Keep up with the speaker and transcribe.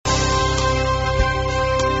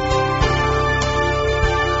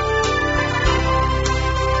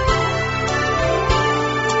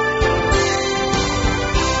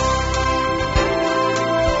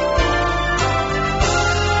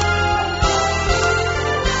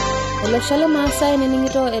Olosho Maasai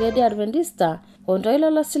nening'ito eredi Adventista ontoilo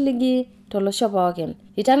losiligi tolosho pookin.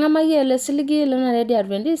 Itang'amayie ele siligi lena redi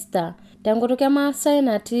Adventista tenkutuk Maasai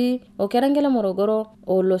natii Okerenke le Morogoro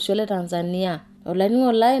olosho le Tanzania.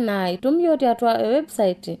 Olainining'oni lai naa itum yiook tiatua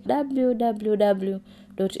website www.awr.org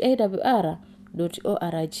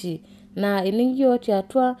na ining yiook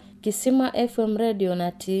tiatua Kisima FM radio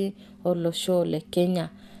natii olosho le Kenya.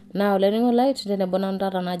 Na olainining'oni lai tenebo nanu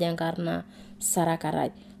taata naji enkarna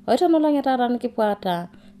Sarakaraj. Oitanolong taata nikipuata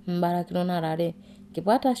mbarakino narare.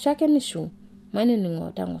 Kipuata Shakenisho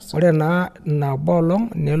mainining'o tang'oso. Ore naa nabolong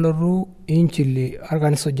nelotu injili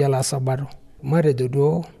orkanisa jala Sabato. Matejo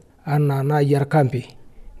duo ana na yarkambi.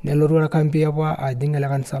 Nelotu arkambi apa ajing ele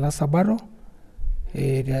kanisa la Sabato.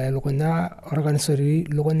 Lukunya orkanisari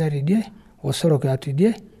lukunya tidie osoroki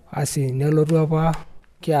atidie asi nelotu apa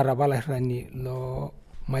kiara apa lairrani lo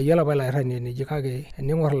mayiolo apa lairrani neji kake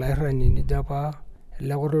ening'or lairrani neji apa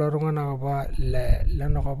lekulo tung'anak apa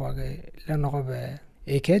lenakop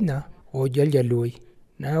e Kenya ojo Iljaluoi.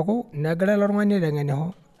 Neeku negira ilo tung'ani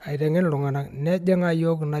aiteng'en iltung'anak nejing'a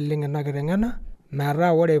yiok naleng ina kiteng'ena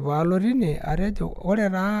metaa ore paalo tine atejo ore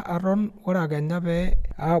taa aton ore akenya pee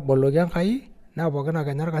aboloki Enkai naa pookin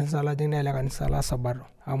akenya orkanisa lajing naa ele kanisa la Sabato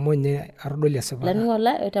amu nye atodoli esipata.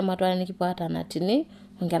 Laning'ola etamatwa nikipuata natini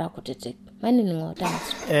onkera kutitik. Mainining'o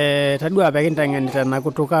tang'aso. Tadua pekinteng'enita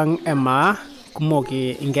enakutuk ang emaa kumok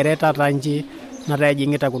inkera taata nji nataa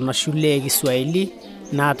ejing'ita kuna shule e Kiswahili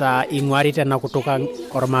naata ing'uari tenakutuk ang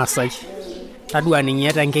ormaasai. Tadua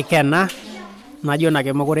ninye tenkikena najo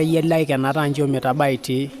nake mokure yielo aikenata nji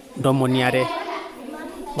ometabaiti 200.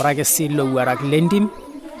 Ore ake sii lowuarak lentim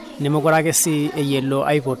nemekure ake sii eyielo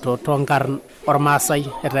aipoto tonkarn ormaasai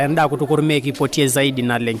etaa enda kutuk ormeekipotie zaidi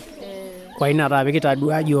naleng. Kwa ina taa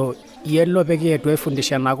pikitadua ajo yielo pikietu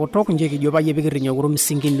aifundisha enakutuk nji kijo payie pikirrinyoku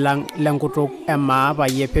msingini lang lenkutuk emaa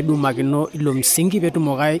payie pedumakino ilo msingi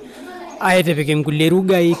petumoki aitipik inkulie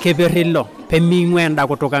rugai keperrilo peming'ua enda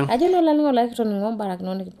kutuk ang. Ajo nolaning'o lai kitoning'o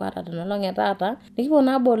mbarakino nikipuata tenolong taata nikipuo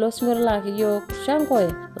naa abol osinkolio laa kijo Shankoe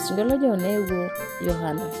osinkolio ojo neewuo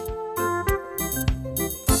Yohana.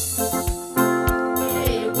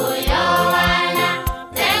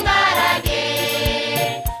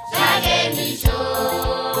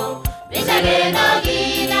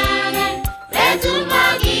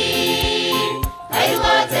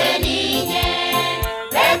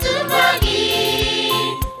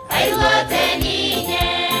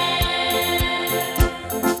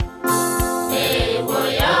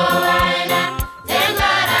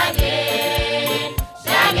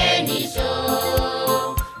 Shakenisho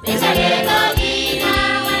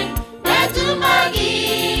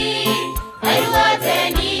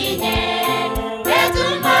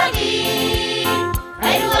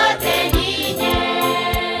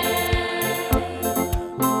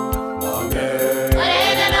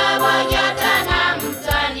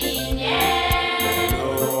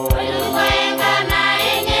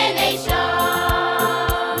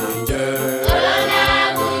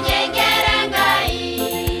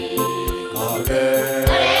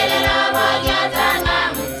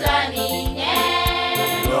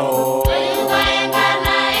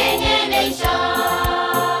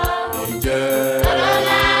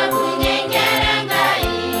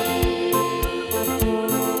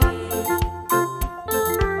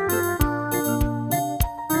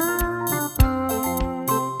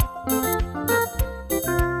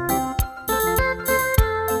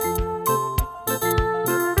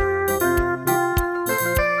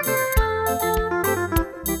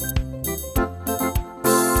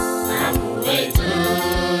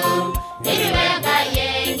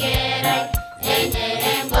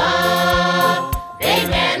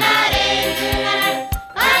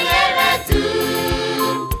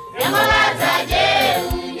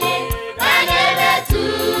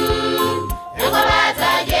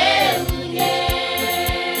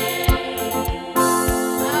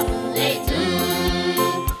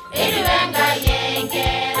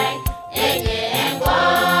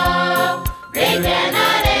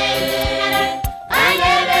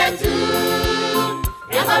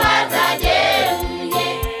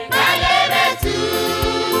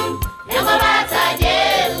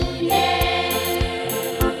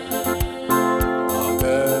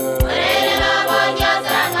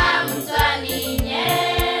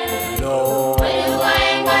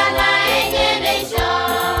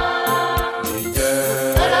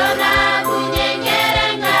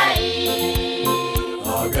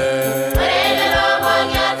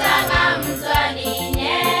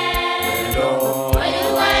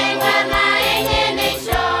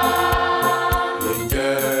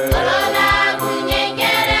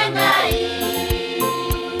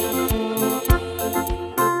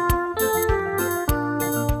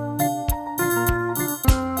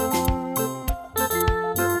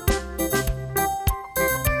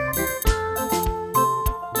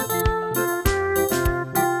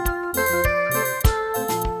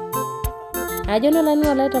Ajo nolani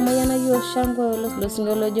wala tamoyana yo shangwe lo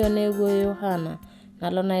singolojo nego Yohana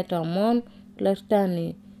nalo naitomon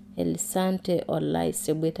lertani Elisante olai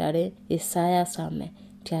sebetare isaya same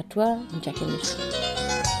tiatwa Shakenisho.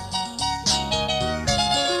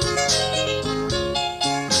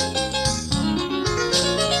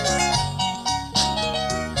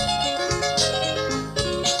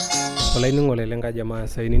 Olaining'ole lenkai jamaa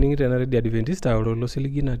sai nining'ito ena Radio Adventista lo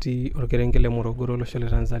siligi natii orkerenke le Morogoro olosho le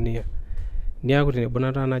Tanzania. Niaku tenebo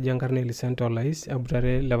nataa naji enkarna Elisante olais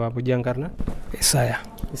abutare le papuji enkarna Isaya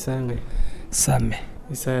ngai Same.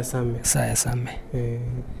 Isaya Same. Isaya Same.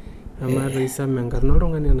 Amaa toi Same enkarna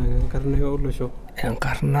oltung'ani enaa enkarna olosho?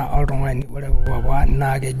 Enkarna oltung'ani ore papa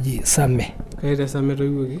naa keji Same. Kaita Same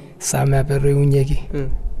toiwuoki? Same apa etoiwunyeki.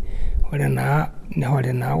 Ore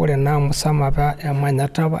naa amu Same apa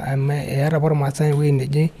emanyata apa eeta apa irmaasai ewueji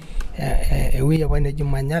neji ewueji apa neji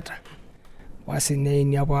Manyata. Basi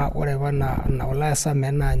neini apa ore apa ina wilaya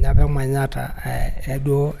Same naa ninye apa emanyata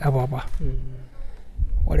duo epapa.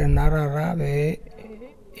 Ore naa taata pee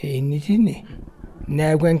eini tine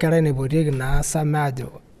neeku enkerai naipotieki naa Same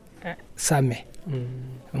ajo Same.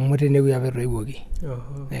 Amu tenewueji apa etoiwuoki.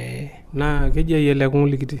 Naa keji ayie ele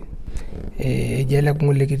kung'ulikiti? Eji ele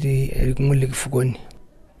kung'ulikiti Kifukoni.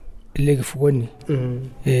 Ile Kifukoni.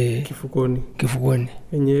 Kifukoni.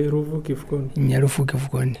 Enye rufu Kifukoni. Enye rufu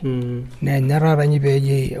Kifukoni. Na enye taata nye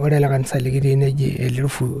peeji ore ele kanisa likitii neji ele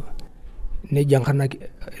rufu neji enkarna ele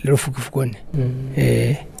rufu Kifukoni.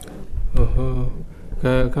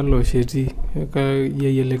 Kalo sheti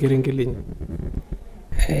yeyie ele kerenke linyi?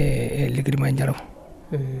 Ele Kilimanjaro.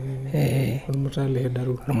 Ormutaa le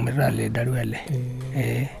Daru. Ormutaa le Daru ele.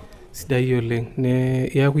 Sidai oleng.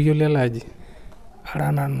 Iaku iyiolo ele aji?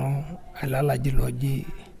 Ara nanu ele alaji loji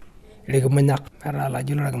Irkimunyak. Era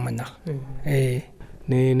alaji lorkimunyak.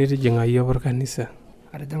 Nitijing'a iyie apa orkanisa?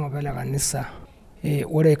 Atijing'a apa ele kanisa.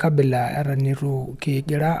 Ore kabila eton itu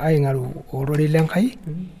kigira aing'aru ororei lenkai,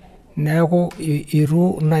 neeku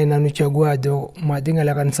itu nai nanu chagua ajo majing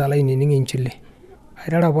ele kanisa laining injili.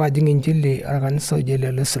 Aiteru apa ajing injili orkanisa oji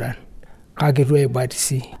le Lutheran. Kake itu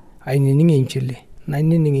aibatisi ainining injili.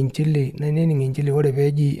 Nainining injili ore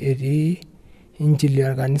peeji etii injili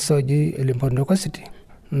orkanisa oji ele Pentecosty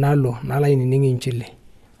nalo ainining injili.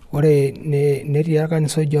 Ore netii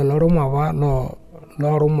orkanisa oji oloorumu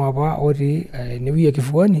apa otii enewueji e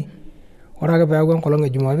Kifukoni. Ore ake peeku enkolong' e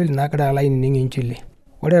Jumapili nagira alo ainining injili.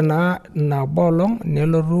 Ore naa nabo olong'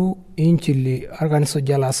 nelotu injili orkanisa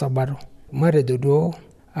oji ole Sabato. Matejo duo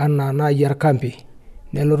anaa naaji orkambi.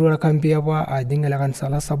 Nelotu orkambi apa ajing ele kanisa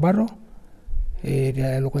le Sabato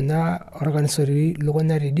telukunya orkanisa otii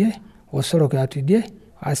lukunya tidie Osoroki tidie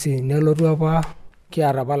asi nelotu apa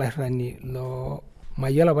kiata apa olairrani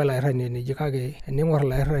mayiolo apa ilairrani eneji kake ening'orr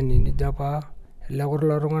ilairrani nijo apa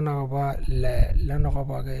lekulo tung'anak apa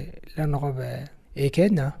lenakop e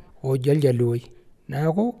Kenya ooji oljaluoi.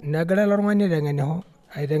 Neeku negira ilo tung'ani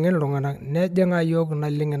aiteng'en iltung'anak nejing'a yiok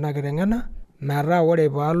naleng ina kiteng'ena metaa ore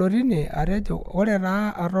paalo tine atejo ore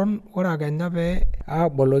taa aton ore akenya pee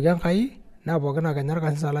aboloki Enkai naa pookin akenya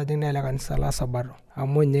orkanisa lajing naa ele kanisa le Sabato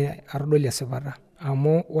amu ninye atodolie esipata.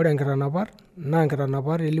 Amu ore nkitanapat naa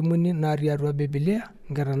nkitanapat elimuni natii atua Biblia,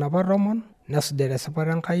 nkitanapat 10 nesujare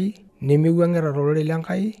esipata Enkai nemewuang'ita tororei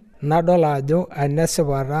lenkai nadol ajo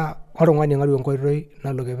enesipata oltung'ani oing'oru enkoitoi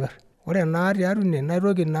nalo keper. Ore naa tiatua ine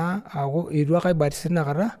naitoki naa aaku itu ake aibatisa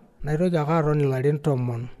inakata naitoki ake aton ilarin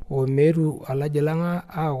 10 omeetu alaji lang'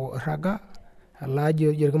 aaku irraga ele aji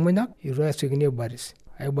oji Irkimunyak itu esiokini aibatis.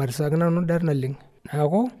 Aibatisaki nanu det naleng.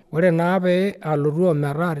 Neeku ore naa pee alotu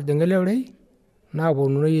ometaa atijing'a ele ororei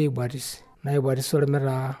naaponunui aibatis. Naibatis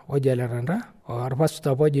ormitaa oji Ole Tanda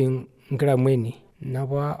orpastor apa oji Nkiramweni. Ninye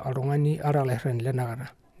apa oltung'ani ara olairrani lenakata.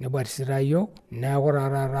 Nibatisita yiok neeku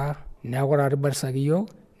taata ibatisaki yiok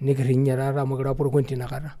nikirrinye taata amu kira orkondi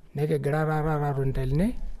inakata. Nekigira taata atoni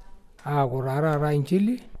tene aaku taata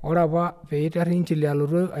injili. Ore apa peiterri injili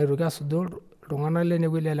alotu aitoki asuju iltung'anak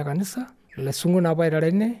lenewueji lele kanisa ilaisung'una apa aiteru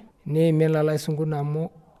ine neimin lelo aisung'una amu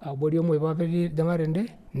abori emoipa apa etijing'a tende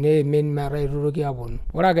neimin metaa itu itoki aaponu.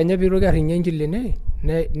 Ore akenya piitoki arrinye injili ene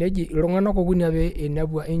neji iltung'anak okuni apa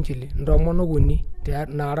einepua injili ntomonok uni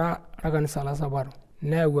naara orkanisa le Sabato.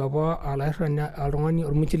 Neyau apa olairrani oltung'ani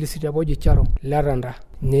ormuinjilisti apa oji Charo le Tanda.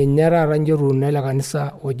 Ninye taata ninche otuuno ele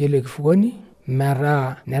kanisa oji le Kifukoni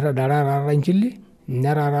metaa netadara taata injili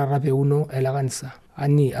ninye taata peuno ele kanisa.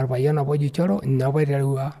 Ani orpayian apa oji Charo ninye apa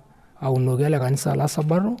oiterua aunoki ele kanisa le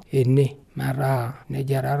Sabato ene metaa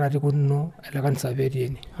nejia taata ikununo ele kanisa peetii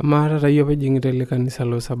ene. Amaa taata iyie apa ijing'ita ele kanisa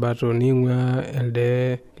lo Sabato ning'ua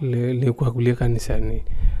elde lekua kulie kanisani.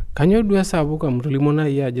 Kanyo duo sapuk amu tolimu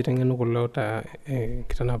nai ajo teng'eno kulo ta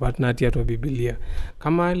kitanapat natii atua Biblia.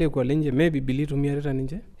 Kama lekwa lenche mee Biblia itumiarita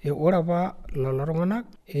ninche? Ore apa lelo tung'anak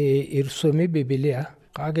isume Biblia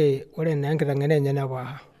kake ore naa enkiteng'ena enye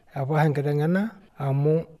nepaasha. Epaasha enkiteng'ena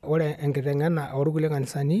amu ore enkiteng'ena orkulie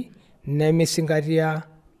kanisani nemisingatia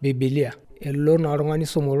Biblia. Elo naa oltung'ani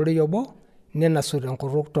aisum ororei obo ninasu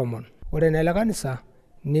tenkutuk 10. Ore naa ele kanisa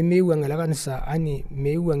nemeiwuang' ele kanisa ani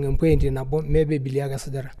meiwuang' empointi nabo mee Biblia ake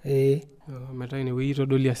esujita. Metaa inewueji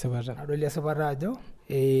itodoli esipata. Adoli esipata ajo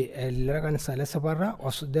ele kanisa lesipata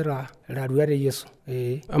osujita ilaruat e Yesu.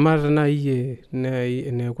 Amaa tenaa iyie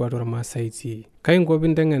eneeku atua irmaasai itii, kai inko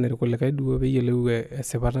piinteng'en irkulikae duo peeyiolou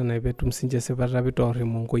esipata peetum sinche esipata piitoorr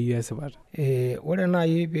imonko esipata? Ore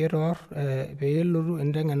nai piitoorr peelotu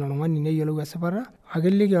inteng'en oltung'ani neyiolou esipata,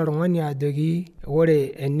 akiliki oltung'ani ajoki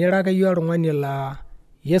ore enira akeyie oltung'ani laa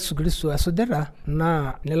Yesu Kristo esujita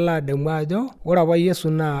naa nilo adamu ajo ore apa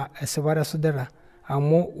Yesu naa esipata esujita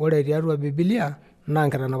amu ore tiatua Biblia naa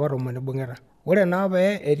nkitanapat 10 ibung'ita. Ore naa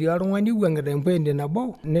pee etii oltung'ani iwuang'ita empointi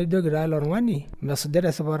nabo nejoki taa ilo tung'ani mesujita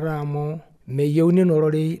esipata amu meyieuni naa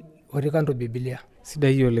ororei otii kando Biblia.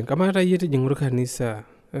 Sidai oleng. Kamaa taa iyie tijing'a kanisa,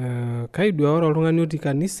 kai duo ore oltung'ani otii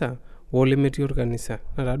kanisa olemetii orkanisa.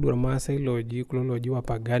 Naa duo irmaasai looji kulo looji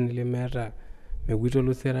wapagani lemeeta mepuoito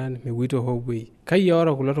Lutheran, mepuoito Hopeway. Kai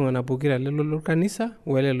eoro kulo tung'anak pokira lelo lorkanisa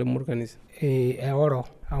wele lemorkanisa? Eoro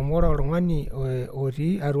amu ore oltung'ani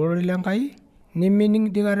otii atua ororei lenkai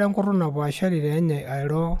nemining' dii kata enkutuk napaashari teenye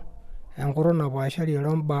airo enkutuk napaashari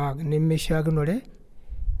airo mbaa nemeishiakinore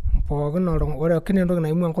pookin ore kila entoki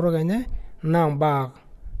naimu enkutuk enye naa mbaa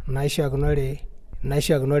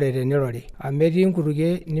naishiakinore tenirori. Amu etii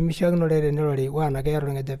nkutukie nemeishiakinore tenirori waana keer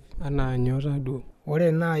orng'ejep. Anaa nyoo taaduo?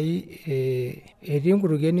 Ore nai etii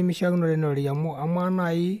nkutukie nemeishiakinore tenirori amu amaa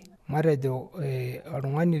nai matejo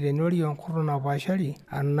oltung'ani tenirori enkutuk napaashari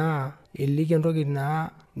anaa eliki entoki naa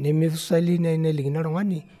nemeisali nelikini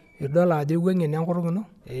oltung'ani idol ajo iwuang'ie naa enkutuk ino.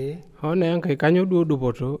 Hoo naa enkae kanyo duo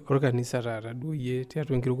dupoto orkanisa taata duo iyie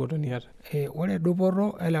tiatua enkirukoto niata? Ore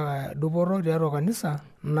dupoto tiatua kanisa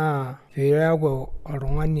naa peeyaku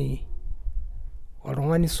oltung'ani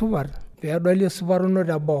supat peedoli esupatuno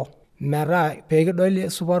teboo metaa peekidoli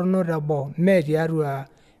esupatuno teboo mee tiatua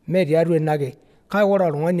ene ake. Kake ore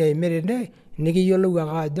oltung'ani oimi tene nikiyiolou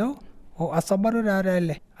ake ajo asabato taatoi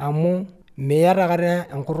ele amu miata aikata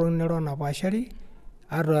enkutuk niro napaashari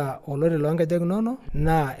ata oloti loonkejek inonok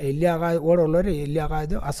naa ore oloti elio ake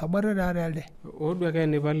ajo asabato taatoi elde. Duo ake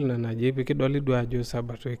enipal ina naji pikidoli duo ajo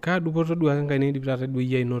sabato. Kaa dupoto duo ake enkae niindim taata duo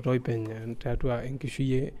iyie ainoto openy tiatua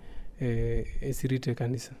enkishui esirit e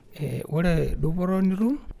kanisa? Ore dupoto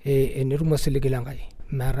nitum enitum osiligi lenkai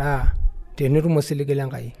metaa tenitum osiligi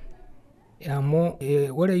lenkai amu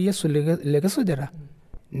ore Yesu likisujita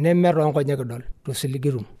neme toonkonyek idol tosiligi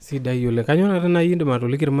itum. Sidai oleng. Kanyo taata nai indim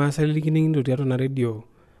atoliki irmaasai likining'ito tiatua ena redio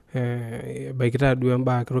ebaiki taa duo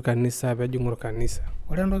embaa orkanisa peejing' orkanisa?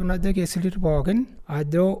 Ore entoki najoki esirit pookin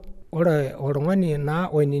ajo ore oltung'ani naa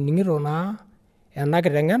oinining'ito naa ena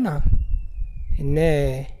kiteng'ena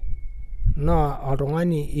naa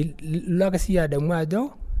oltung'ani ilo ake siyie adamu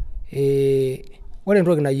ajo ore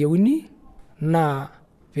entoki nayieuni naa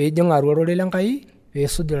piijing' atua ororei lenkai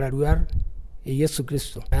piisuj ilaruat e Yesu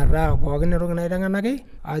Kristo. Metaa pookin entoki naiteng'enaki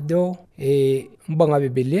ajo mbung'a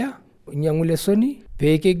Biblia, inyang'u lesoni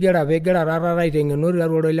piigera taata aiteng'eno tiatua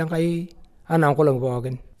ororei lenkai anaa nkolong'i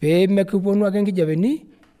pookin. Pee mekipwonu ake nkijapeni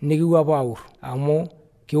nikiwuo aurr amu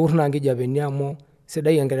kiurr naa nkijapeni amu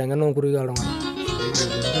sidai enkiteng'ena oonkutukie oltung'anak.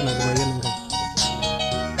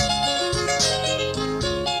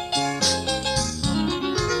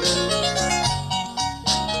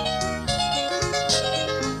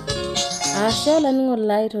 Ashe olaningo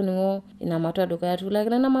lai toning'o ina matua dukuya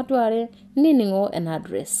tulakina ina matua are nining'o ena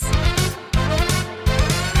address.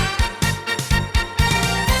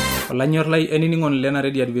 Olanyor lai enining'oni lena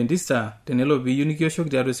Radio Adventista tenelo piiyieu nikioshoki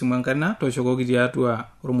tiatua esimu enkarna tooshokoki tiatua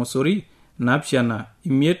ormosori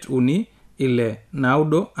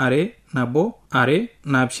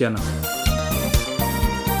 753692127.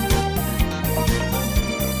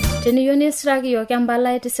 Teniyieu nisiraki yiok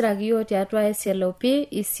empalai tisiraki yiok tiatua SLOP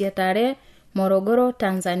 8 Morogoro,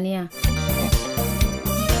 Tanzania.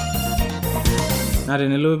 Na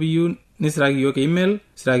tenelo piiyieu nisiraki yiok email,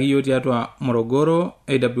 siraki yiok tiatua Morogoro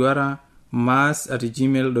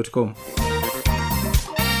awr@gmail.com.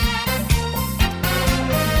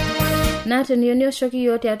 Na teniyieu nioshoki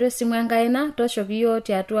yiok tiatua esimu enkaina, tooshoki yiok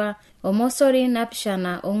tiatua ormosori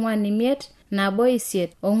 745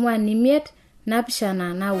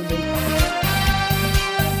 749.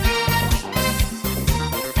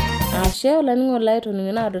 ashe olaningo lai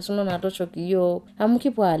toningo na adosuno na toshoki yo amu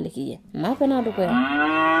kipuo alikiye mape na dukuya.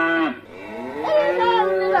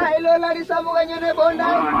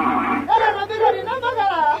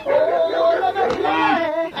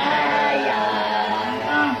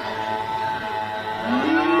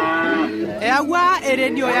 Eyawa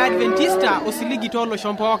eredio ya Adventista osiligi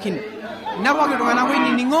tolosho pookin. Napoki tung'anak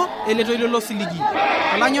oinining'o eleto ilo siligi.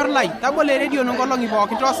 Olanyor lai tabolo eredio nonkolong'i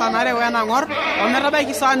pookin toosanare wenang'or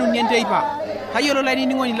ometabaiki saa uni enteipa. Tayiolo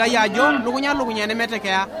lainining'oni lai ajo lukunya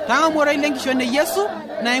nemetekeya. Tang'amu ororei lenkishon e Yesu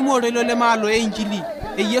naimu ororei lolemaalo e Injili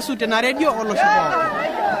e Yesu tena redio olosho pookin.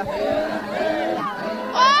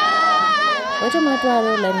 Ocho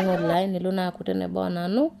matwaro olaningo lai nilo na kutenebo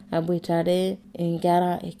nanu abuitare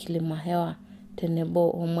ingara ekilima hewa tenebo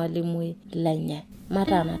omwalimui lenye.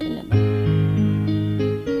 Matana tenebo.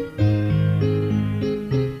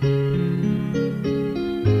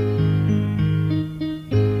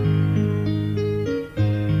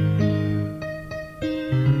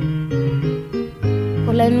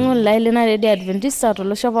 Olaningo lai lena redio Adventista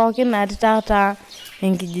tolosho pookin natii taata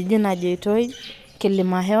enkijiji najoitoi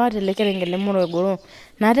kilima hewa telekerengele Morogoro.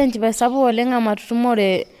 Naata enchipai sapuk oleng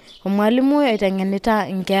amatutumore omwalimu aiteng'enita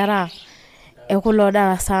inkera ekulo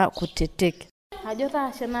darasa kutitik. Ajo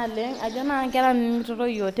taashe naleng, ajo naa nkera nimitoto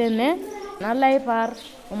yiok tene nalo aipar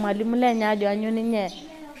omwalimu lenye ajo anyo ninye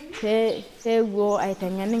peewuo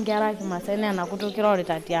aiteng'en inkera kimasai na enakutuk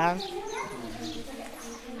kirorita tiang'.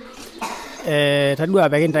 Tadua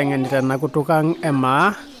pekinteng'enita enakutuk ang'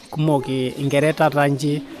 emaa kumok inkera etata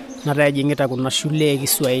nji nataa ejing'ita kuna shule e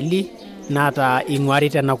Kiswahili naata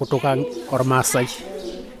ing'uarita enakutuk ang' ormaasai.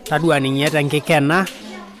 Tadua ninye tenkikena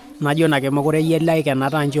najo nake mokure yielo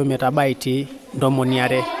aikenata nji ometabaiti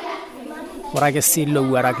 200. Ore ake sii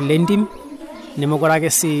lowuarak lentim nemekure ake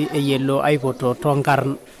sii eyielo aipoto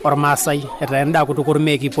toonkarn ormaasai etaa enda kutuk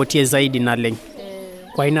ormeekipotie zaidi naleng.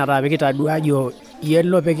 Kwa ina taa pikitadua ajo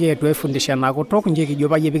yielo pikietu aifundisha enakutuk nji kijo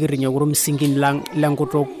payie pikirrinyoku msingini lang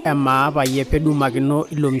lenkutuk emaa payie pedumakino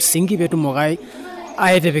ilo msingi petumoki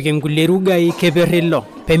aitipik inkulie rugai keperrilo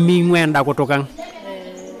peming'ua enda kutuk ang'.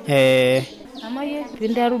 Amaye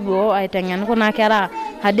pinteru duo aiteng'en kuna kera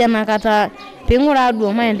hadi enakata ping'uraa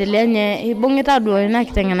duo maendeleo enye ibung'ita duo ina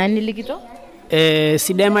kiteng'ena nilikito?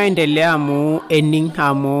 Sidai maendeleo amu ening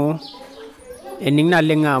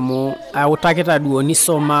naleng amu autakita duo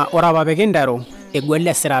nisoma ore apa pikinteru egol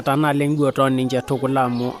esirata naleng duo toninche tukul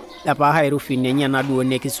amu epaaha irufini enye naduo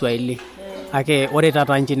ne Kiswahili. Ake ore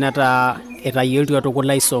tata nji netaa etayioltio tukul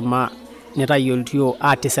aisoma netayioltio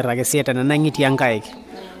atisiraki sii tenenang'itie nkaik.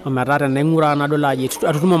 Ometaa tenaing'uraa nadol ajo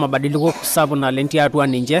atutumo mabadiliko sapuk naleng tiatua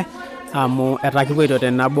ninche amu etaa kipoito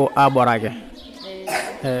tenabo aborake.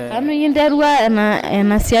 Anu interua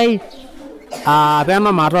ena siai?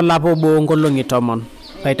 Peno maata olapa obo nkolong'i 10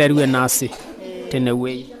 paiterua naasi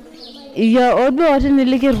tenewuei. Iyo oduo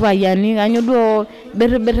tiniliki irpayiani kanyo duo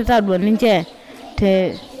berberita duo ninche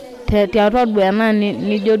tiatua duo ena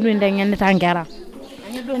nijo duo inteng'enita nkera.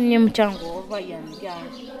 Kanyo duo ninye mchango orpayiani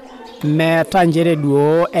tiang'? Meeta njere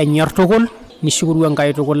duo enyor tukul nishukuru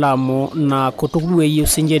Enkai tukul amu na kutuk duo eyieu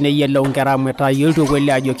sinche neyiolou nkera amu etayiolito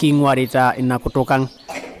kweli ajo king'uarita ina kutuk ang'.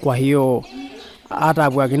 Kwa hiyo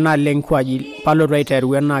atapuaki naleng kwaji palotu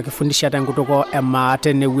aiteru ena kifundisha tenkutuk emaa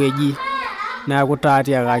tenewueji. Neeku taa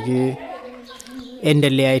tiakaki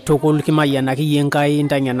endelea tukul kimayianaki yie Enkai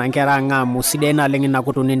inteng'ena nkera ang' amu sidai naleng ina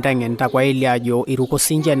kutuk ninteng'enita kwa ili ajo iruko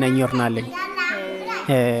sinche nenyor naleng.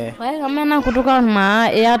 Pae kama ena kutuk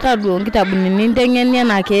emaa iyata duo nkitabuni ninteng'enie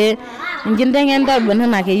enake inteng'enita duo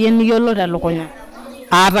enake yie niyiolo telukunya?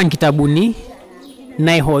 Aata nkitabuni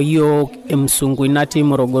naihoo yiok emsungui natii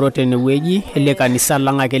Morogoro tenewueji ele kanisa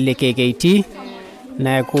lang ake le KKT.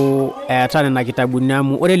 Neeku eeta nena kitabuni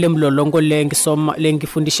amu ore ele mlolongo lenkisoma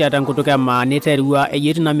lenkifundisha tenkutuk emaa niterua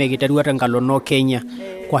eyieti namekiterua tenkalo Kenya.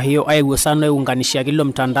 Kwa hiyo aewuo sana aiunganisha kilo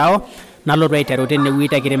mtandao nalotu aiteru tenewueji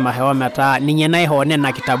tekirima hewa metaa ninye naihoo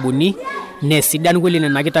nena kitabuni nesidan kweli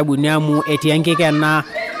nena kitabuni amu etii enkikena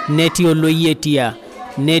netii oloyietia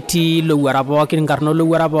netii lowuarak pookin nkarn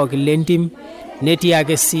olowuarak pookin lentim netii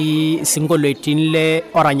ake sii sinkolioitin le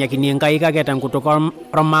oranyakini Enkai kake tenkutuk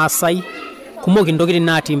ormaasai. Kumok intokitin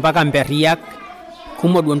natii mpaka mperriak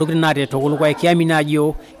kumok duo ntokitin natii tukul kwa kiamini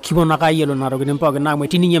ajo kipono ake ayiolo nena tokitin pookin amu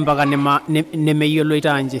etii ninye mpaka nemeyioloi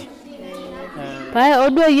taanche. Pae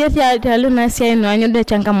oduo yie tialo ina siai ino anyo duo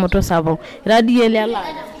changamoto sapuk ira dii lelo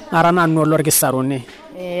aja? Ara nanu olorkisaruni.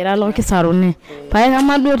 Ira olorkisaruni. Pae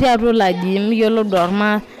kama duo tiatua olaji miyiolo duo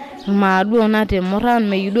ormaa duo natii murran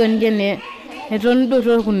meyieu duo ninche etoni duo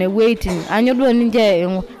tokune weitin anyo duo ninche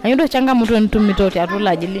anyo duo changamoto nitumito tiatua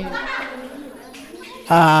olaji linyi?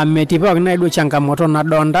 Metii pookin nai duo changamoto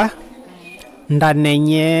nadonta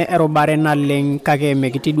ndanenye erubare naleng kake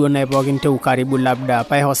mekiti duo nae pookin teu karibu labda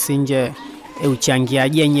paiho sinje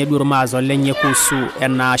uchangiaji enye duo mawazo lenye kuhusu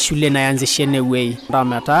ena shule nayanzishe enewuei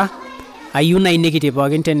meta ayieu nai nikiti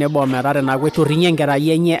pookin tenebo metaa teneaku etorrinye enkerai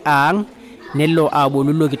enye ang nelo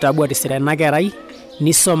abolu ilo kitabu atisira ena kerai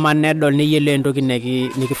nisoma nedol neyiolo entoki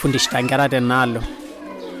nikifundishita nkera tenaalo.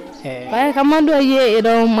 Pae kama duo yie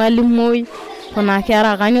iro mwalimui kuna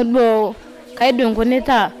kera kanyo duo kaidu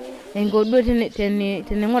nkunita engoduo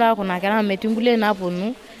tening'uraa kuna kera metii nkulie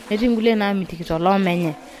naaponu netii nkulie naamitiki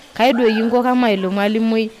menye. Kaidu yingo kama ilo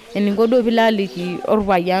mwalimui eningo duo pilaliki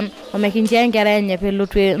orpayian omekinchia nkera enye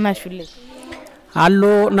pelotu ena shule.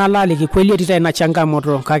 Alo nalaliki kweli etita ina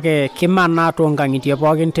changamoto kake kimana toonkang'itie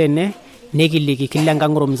pookin tene nikiliki kila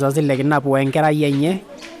enkang' mzazi lekinapu enkerai enye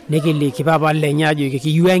nikiliki papa lenye ajoki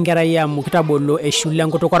kiyieu enkerai amu kitabolo eshule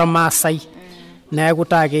enkutuk ormaasai neeku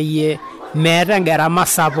taa akeyie meeta engarama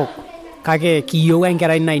sapuk kake kiyieu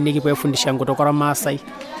enkerai nai nikipuo aifundisha enkutuk ormaasai.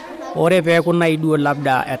 Ore peeku nai duo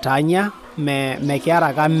labda etaanya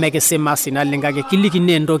mekiara kame mekisima sinaleng kake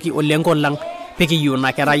kilikini entoki oleng kolang pekiyieu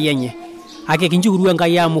ina kerai enye. Ake kinchukuru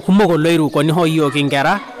Enkai amu kumok oloiruko niho yiok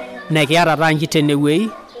inkera nekiata taanji tenewuei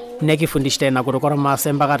nekifundishita ina kutuk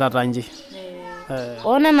ormaasai mpaka tatanji.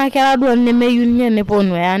 Nena kera duo nemeyieu ninye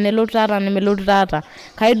neponu nelotu taata nemelotu taata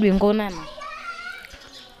kaidu inko nena.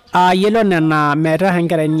 Yiolo nena meeta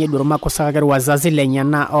enkerai ninye duo makosa kake wazazi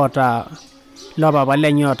lenyena oota lo papa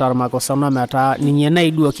lenye oota makosa no metaa ninye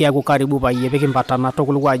nai duo kiaku karibu payie pikimpatana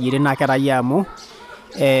tukul ajiri ina kerai amu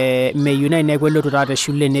meyieu nai neeku elotu taata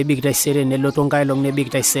shule nebik taisere nelotu nkai olong nebik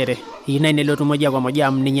taisere. Eyieu nai nelotu moja kwa moja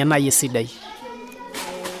amu ninye nai esidai.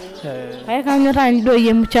 Pae kanyorraa duo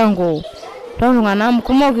yie mchango toltung'anak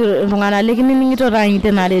kumok iltung'anak likinining'ito taanyi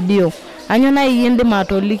tena redio. Anyo nai yie indim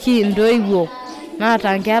atoliki ntoiwuo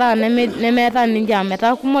naata nkera nemeeta ninche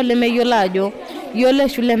ametaa kumok lemeyiolo ajo yiolo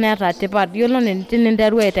shule neeta tipat yiolo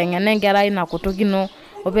ninteru aiteng'ena enkerai ina kutuk ino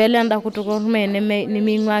opelo enda kutuk orme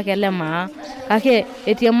neming'ua ake lemaa kake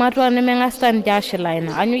etii ematua nemeng'asita ninche ashilaa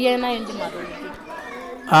ina. Anyo yie nai indim atoliki.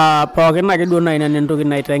 Pookin ake duo nai nanu entoki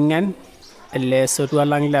naiteng'en ele sotua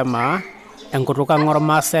lang lemaa enkutuk ang'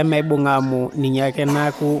 ormaasai maibung'a amu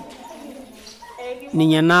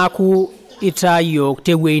ninye naaku itaa yiok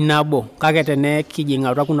tewuei nabo kake tenekijing'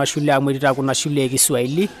 atua kuna shule amu etii kuna shule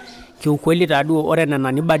ekiswahili kiukweli taduo ore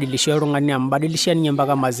nena nibadilisha oltung'ani amu badilisha ninye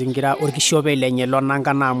mpaka mazingira orkishope lenye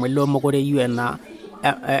lonankana amu ele mokure eyieu ena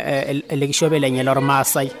ele kishope lenye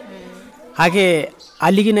lormaasai. Kake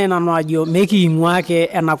aliki nai nanu ajo mekiing'ua ake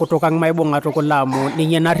ena kutuk ang' maibung'a tukul amu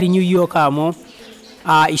ninye narrinyu yiok amu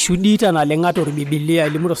ishuhudia naleng' torbibilia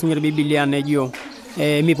elimu sinye orbibilia nejo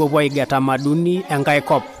mipopuo aiga tamaduni enkai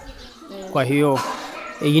kop. Kwa hiyo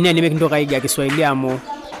eyieu nai nemekintoki aiga Kiswahili amu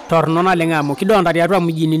torno naleng' amu kidolta tiatua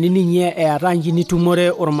mjini ninye eeta nji nitumore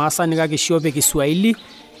ormaasani kake ishope Kiswahili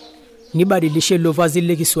nibadilisha ilo vazi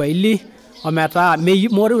le Kiswahili ometaa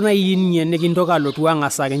mori nai ninye nikintoki alotu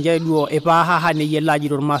ang'asaki nje duo ipaahaha neyiolo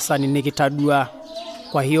ajo ormaasani nikitadua.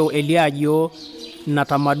 Kwa hiyo elio ajo na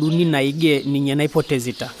tamaduni naige ninye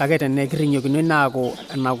naipotezita kake tenekirrinyokino naaku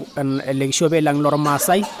ele kishope lang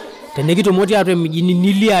lormaasai tenekitumo tiatua mjini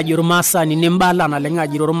nilio ajo ormaasani nimbala naleng'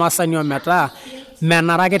 ajo ormaasani ometaa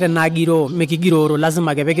menara ake tenagiro mekigiroro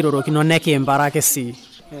lazima ake pekirorokino nekimparake sii.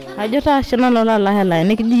 Ajo taa shina lola hela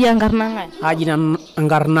nikiji enkarna ng'ae. Aji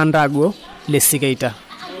enkarna Ndago Lesikeita.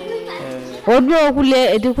 Oduo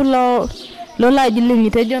kulie etii kulo lola ajilingi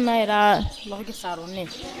tejo naira lokisaruni.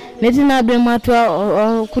 Netii naaduo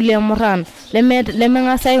ematua kulie murran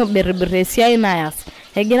lemeng'asai berbir esiai nayas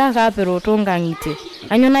egira ake aperoto nkang'itie.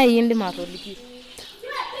 Anyo nai indim atoliki.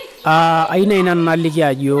 Aina ina naliki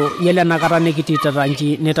ajo yiolo enakata nikitii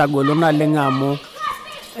tatanji nitagolo naleng' amu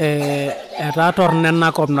etaa torno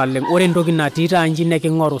enakop naleng'. Ore entoki natii taanji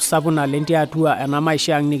neking'oru sapuk naleng' tiatua ena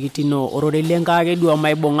maisha ang' nikitino ororei lenkai ake duo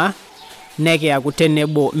maibung'a nekiaku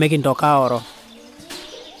tenebo mekintoki aoro.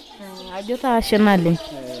 Ajo taa ashe naleng'.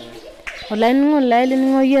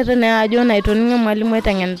 Olainining'o yie tene ajo naitoning'o mwalimu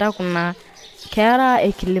aiteng'enita kuna kera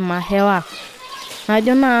ekilima hewa.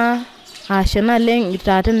 Najo naa ashe naleng'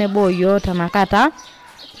 itaa tenebo yiok tenakata.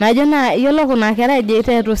 Najo naa yiolo kuna kera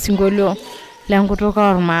ejeita eeta osinkolio lenkutuk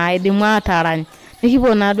ormaa idimu atarany.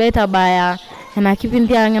 Nikipuo naaduo aitabaya ena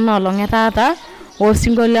kipindi ang' enoolong' etaata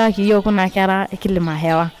osinkolio ake yiok kuna kera ekilima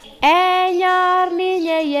hewa. Enyor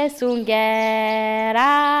ninye Yesu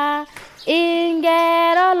nkera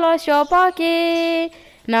ingero olosho pooki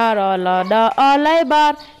norolodo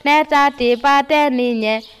oloibor netatipate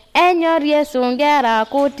ninye enyor Yesu nkera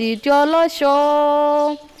kutiti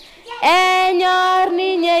olosho. Enyor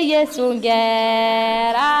ninye Yesu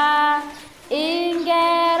nkera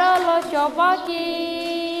ingero olosho losho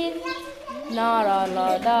pookin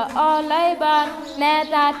norolodo oloibar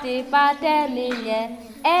netatipate ninye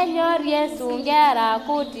enyor Yesu nkera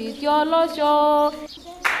kutiti olosho.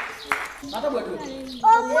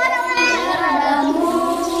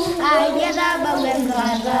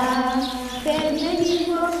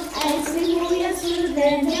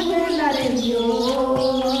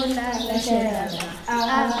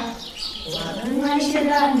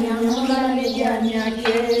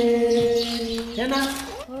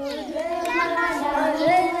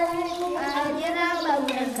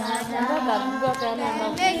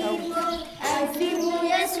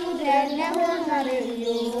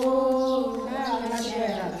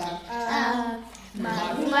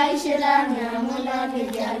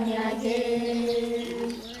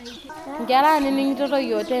 Nkera nining'ito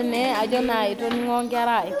yo tene ajo naa itoning'o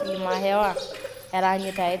nkera ekilima hewa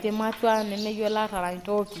eranyita etii matua nemeyiolo atarany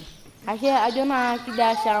toki ake ajo naa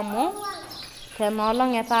kidasha amu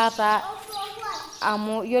tenolong etaata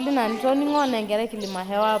amu yiolo ina nitoning'o na nkera ekilima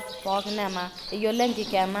hewa pookin ena eyiolo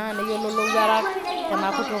enkikena neyiolo lowuarak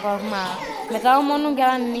enakutuk ormaa metaomonu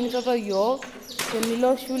nkera nining'ito yo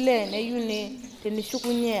tenilo shule neyuni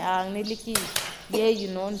tenishukunye ang neliki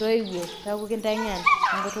yeyuno ntoiwuo peeku kinteng'en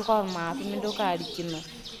enkutuk ormaa pimintoki arikino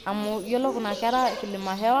amu yiolo kuna kera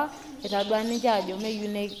kilima hewa itadua ninche ajo meyieu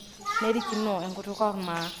nerikino enkutuk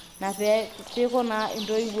ormaa na peeko naa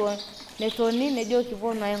intoiwuo netoni nejo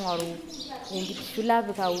kiponu aing'oru enkiti shule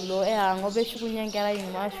apik aulo eang peshukunye nkera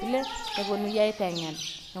ing'ua shule neponunui aiteng'en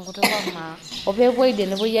enkutuk ormaa opeepuo idie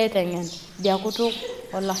nepuoi aiteng'en idia kutuk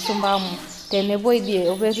olashumba amu tenepuo idie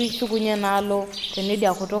opeeshukunye naalo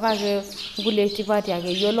tenidia kutuk ake nkulie tipati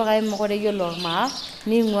ake yiolo kake mekure yiolo ormaa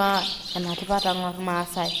ning'ua enatipat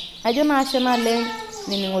ormaasai ajo naa ashe naleng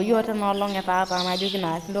nining'o yiok tenolong etaata najoki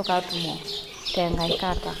naa kintoki atumo tenkae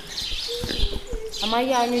kata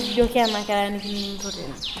amayie aanyu ijoki ena kera nikining'ito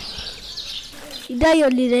tene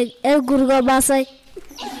idayolire enkutuk Maasai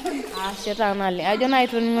ashe taa naleng ajo naa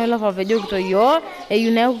itoning'o ilo papa ejokito yiok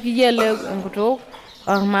eyieu neeku kiyiolo enkutuk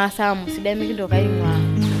ormaasai amu sidai mikintoki aing'ua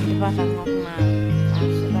tipat ormaa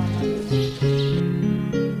ashe taa naleng.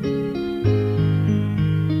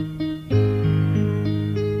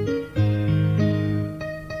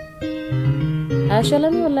 Ashe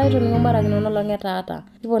olami olai toning'o mbarakino nolong etaata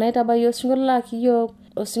kiponu aitabai osinkolio laki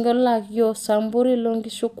yiok Samburi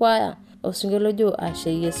Lonkishu kwaya osinkolio ojo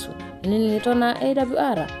ashe Yesu nining'ito na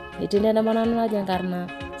AWR etii nena mananu najo enkarna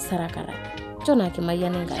Sarakarai chona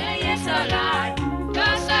kimayian enkai